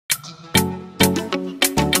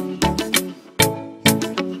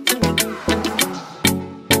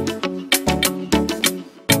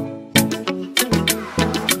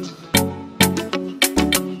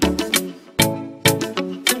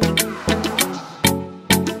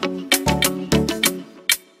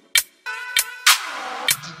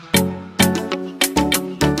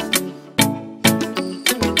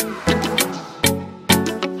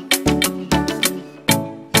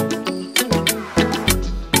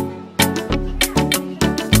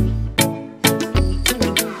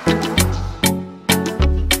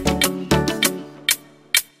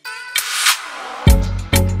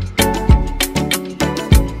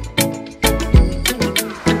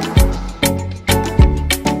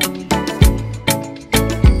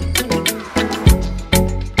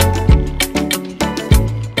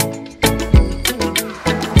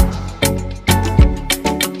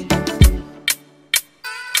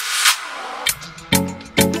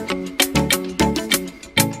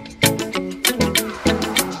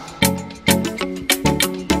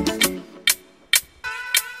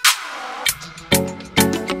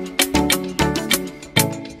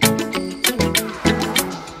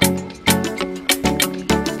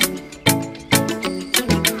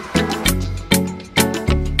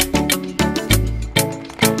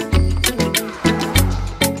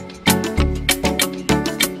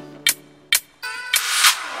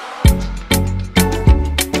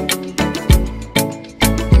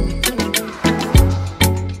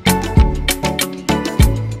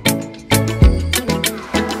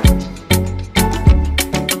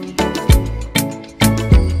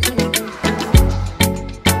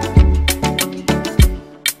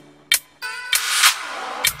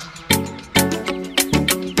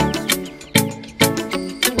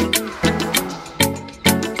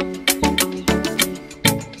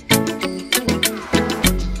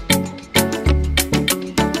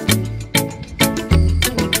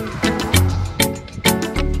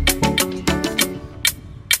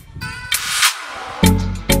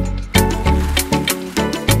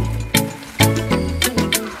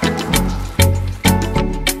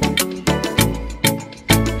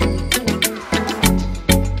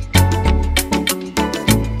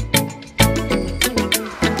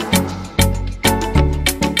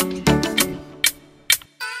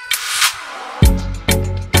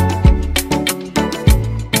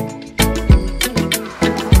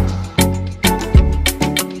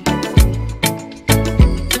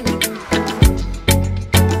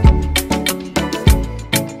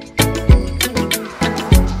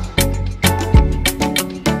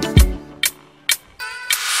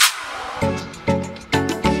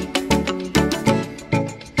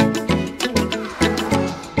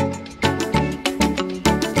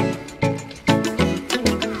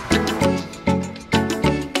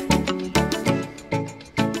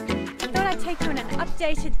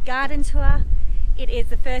updated garden tour. It is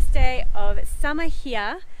the first day of summer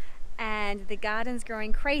here and the garden's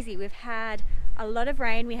growing crazy. We've had a lot of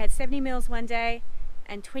rain. We had 70 mils one day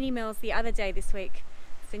and 20 mils the other day this week.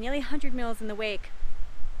 So nearly 100 mils in the week.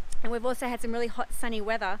 And we've also had some really hot sunny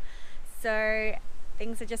weather. So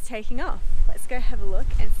things are just taking off. Let's go have a look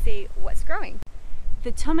and see what's growing.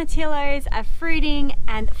 The tomatillos are fruiting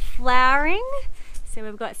and flowering. So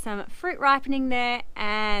we've got some fruit ripening there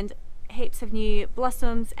and heaps of new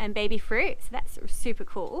blossoms and baby fruit. So that's super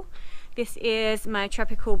cool. This is my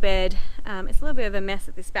tropical bed. It's a little bit of a mess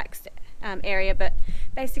at this back area, but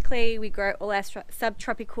basically we grow all our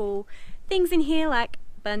subtropical things in here like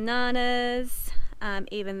bananas,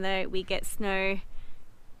 even though we get snow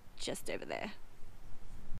just over there.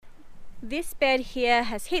 This bed here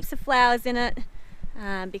has heaps of flowers in it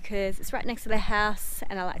because it's right next to the house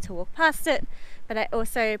and I like to walk past it, but I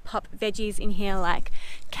also pop veggies in here like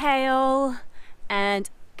kale and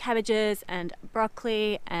cabbages and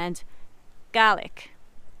broccoli and garlic.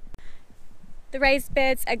 The raised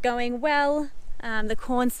beds are going well. The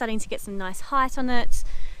corn's starting to get some nice height on it.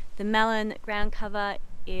 The melon ground cover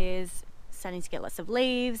is starting to get lots of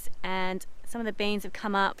leaves, and some of the beans have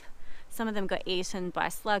come up. Some of them got eaten by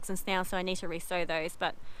slugs and snails, so I need to resow those,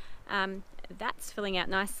 but that's filling out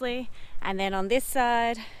nicely. And then on this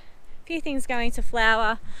side, a few things going to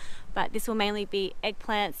flower, but this will mainly be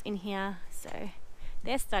eggplants in here, so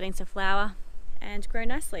they're starting to flower and grow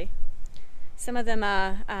nicely. Some of them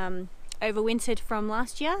are overwintered from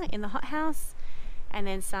last year in the hothouse, and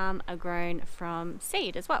then some are grown from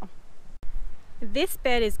seed as well. This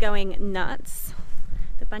bed is going nuts.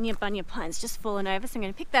 The bunya plant's just fallen over, so I'm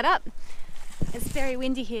going to pick that up. It's very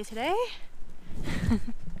windy here today.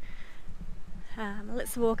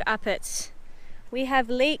 Let's walk up it. We have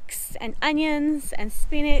leeks and onions and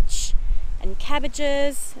spinach and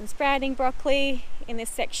cabbages and sprouting broccoli in this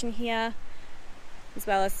section here, as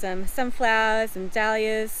well as some sunflowers and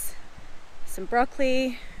dahlias, some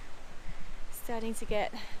broccoli starting to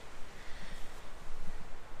get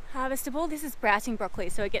harvestable. This is sprouting broccoli,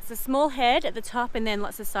 so it gets a small head at the top and then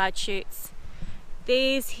lots of side shoots.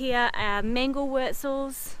 These here are mangle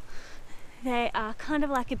wurzels. They are kind of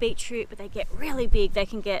like a beetroot, but they get really big. They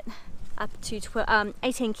can get up to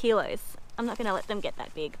 18 kilos. I'm not going to let them get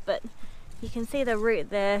that big, but you can see the root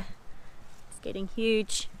there. It's getting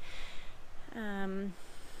huge.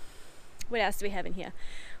 What else do we have in here?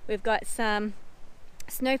 We've got some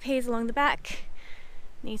snow peas along the back.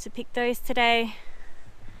 Need to pick those today.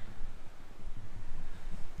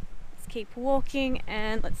 Let's keep walking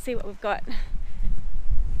and let's see what we've got.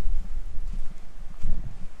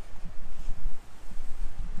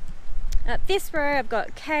 Up this row I've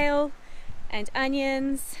got kale and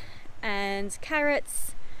onions and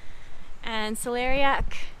carrots and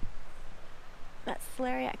celeriac. That's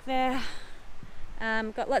celeriac there.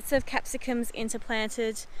 Got lots of capsicums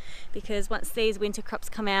interplanted because once these winter crops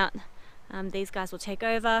come out, these guys will take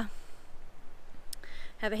over.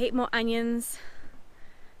 Have a heap more onions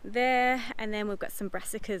there, and then we've got some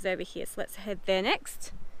brassicas over here, so let's head there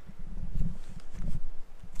next.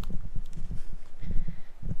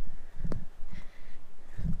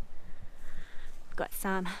 Got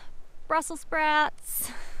some Brussels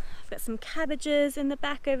sprouts. I've got some cabbages in the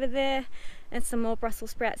back over there and some more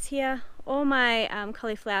Brussels sprouts here. All my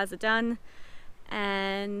cauliflowers are done,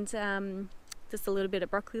 and just a little bit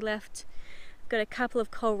of broccoli left. I've got a couple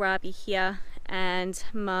of kohlrabi here and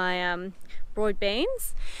my broad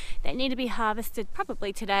beans. They need to be harvested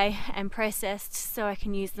probably today and processed so I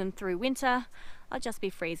can use them through winter. I'll just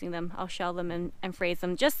be freezing them. I'll shell them and freeze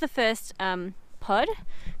them. Just the first pod.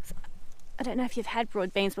 I don't know if you've had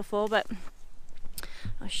broad beans before, but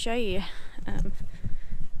I'll show you.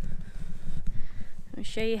 I'll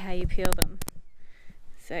show you how you peel them.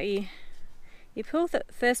 So you peel the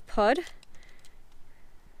first pod,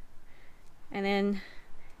 and then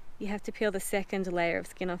you have to peel the second layer of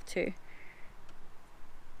skin off too.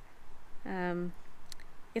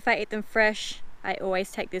 If I eat them fresh, I always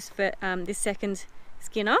take this second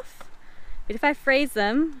skin off. But if I freeze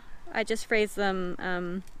them, I just freeze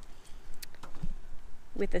them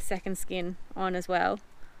with the second skin on as well,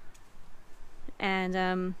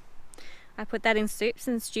 and I put that in soups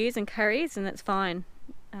and stews and curries, and it's fine.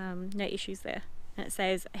 No issues there, and it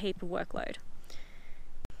saves a heap of workload.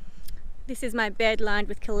 This is my bed lined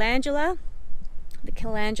with calendula. The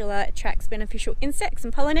calendula attracts beneficial insects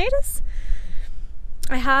and pollinators.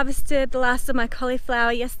 I harvested the last of my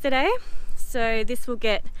cauliflower yesterday, so this will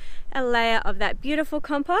get a layer of that beautiful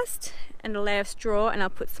compost and a layer of straw, and I'll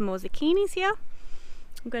put some more zucchinis here.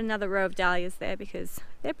 I've got another row of dahlias there because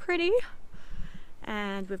they're pretty.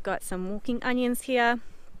 And we've got some walking onions here,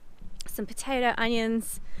 some potato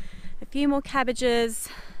onions, a few more cabbages,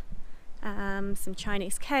 some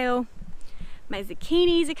Chinese kale. My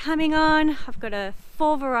zucchinis are coming on. I've got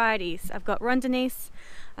 4 varieties. I've got Rondanese,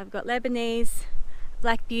 I've got Lebanese,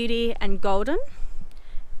 Black Beauty and Golden,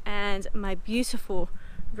 and my beautiful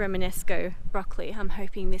Romanesco broccoli. I'm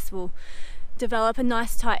hoping this will develop a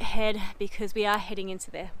nice tight head because we are heading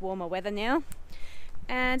into the warmer weather now.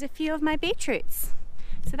 And a few of my beetroots.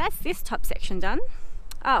 So that's this top section done.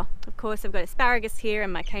 Oh, of course I've got asparagus here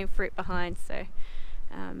and my cane fruit behind, so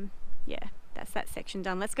yeah, that's that section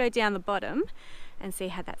done. Let's go down the bottom and see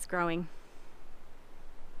how that's growing.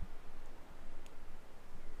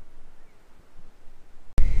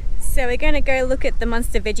 So we're going to go look at the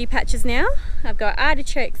monster veggie patches now. I've got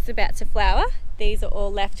artichokes about to flower. These are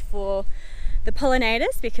all left for the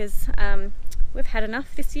pollinators because we've had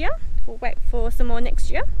enough this year. We'll wait for some more next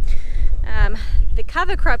year. The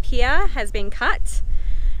cover crop here has been cut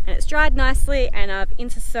and it's dried nicely, and I've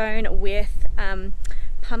intersown with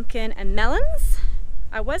pumpkin and melons.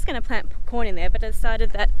 I was going to plant corn in there, but I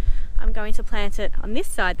decided that I'm going to plant it on this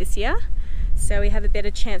side this year, so we have a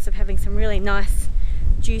better chance of having some really nice,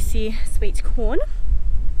 juicy, sweet corn.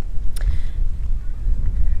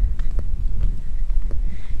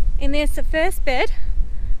 In this first bed,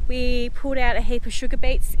 we pulled out a heap of sugar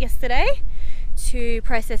beets yesterday to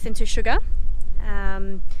process into sugar,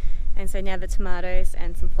 and so now the tomatoes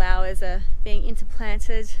and some flowers are being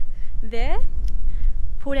interplanted there.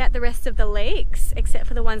 Pulled out the rest of the leeks except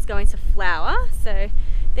for the ones going to flower, so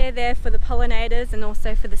they're there for the pollinators and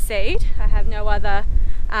also for the seed. I have no other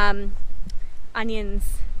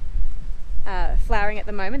onions flowering at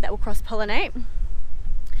the moment that will cross-pollinate.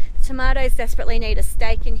 The tomatoes desperately need a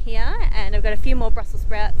stake in here, and I've got a few more Brussels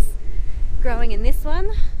sprouts growing in this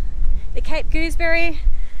one. The Cape gooseberry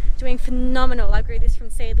doing phenomenal. I grew this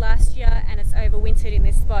from seed last year and it's overwintered in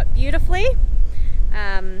this spot beautifully.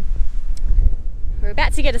 We're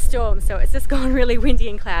about to get a storm, so it's just gone really windy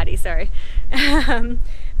and cloudy, sorry. But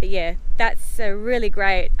yeah, that's a really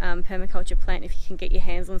great permaculture plant if you can get your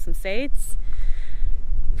hands on some seeds.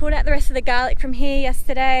 Pulled out the rest of the garlic from here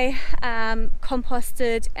yesterday,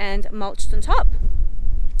 composted and mulched on top.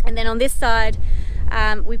 And then on this side,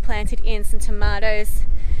 we planted in some tomatoes.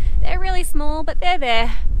 They're really small, but they're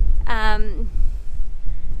there. And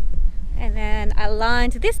then I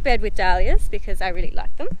lined this bed with dahlias because I really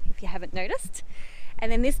like them, if you haven't noticed.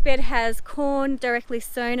 And then this bed has corn directly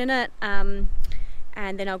sown in it, and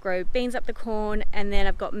then I'll grow beans up the corn, and then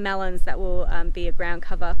I've got melons that will be a ground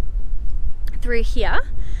cover through here.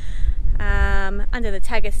 Under the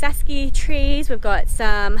Tagasaski trees, we've got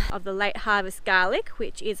some of the late harvest garlic,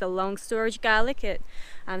 which is a long storage garlic. It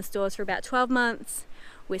stores for about 12 months,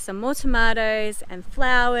 with some more tomatoes and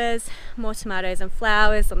flowers, more tomatoes and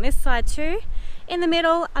flowers on this side too. In the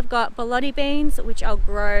middle, I've got bologna beans, which I'll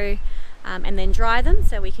grow and then dry them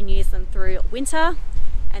so we can use them through winter.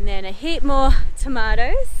 And then a heap more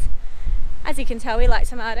tomatoes. As you can tell, we like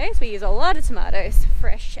tomatoes. We use a lot of tomatoes,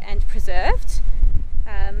 fresh and preserved.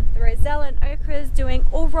 The roselle and okra is doing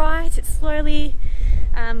all right. It's slowly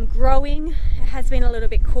growing. It has been a little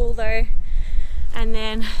bit cool though. And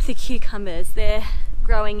then the cucumbers, they're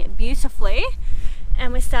growing beautifully,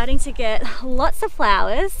 and we're starting to get lots of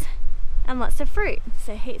flowers and lots of fruit.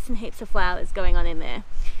 So heaps and heaps of flowers going on in there.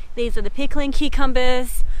 These are the pickling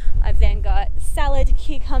cucumbers. I've then got salad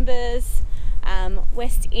cucumbers,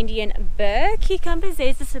 West Indian burr cucumbers.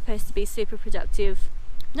 These are supposed to be super productive.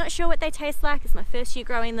 Not sure what they taste like. It's my first year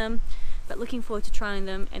growing them, but looking forward to trying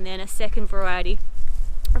them. And then a second variety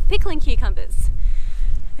of pickling cucumbers.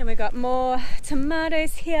 Then we've got more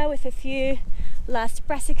tomatoes here with a few last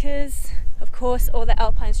brassicas. Of course, all the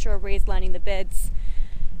alpine strawberries lining the beds.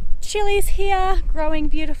 Chilies here, growing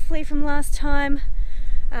beautifully from last time.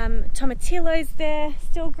 Tomatillos there,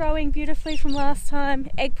 still growing beautifully from last time.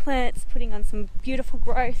 Eggplants putting on some beautiful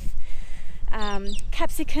growth.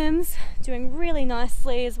 Capsicums doing really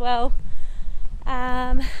nicely as well.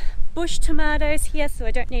 Bush tomatoes here, so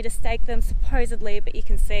I don't need to stake them supposedly, but you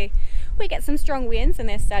can see we get some strong winds and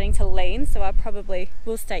they're starting to lean, so I probably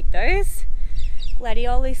will stake those.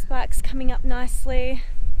 Gladioli spikes coming up nicely.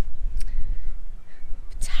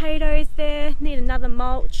 Potatoes there, need another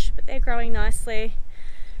mulch, but they're growing nicely.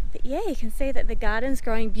 But yeah, you can see that the garden's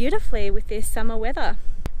growing beautifully with this summer weather.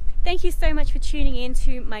 Thank you so much for tuning in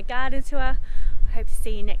to my garden tour. I hope to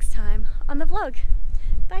see you next time on the vlog.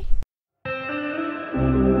 Bye.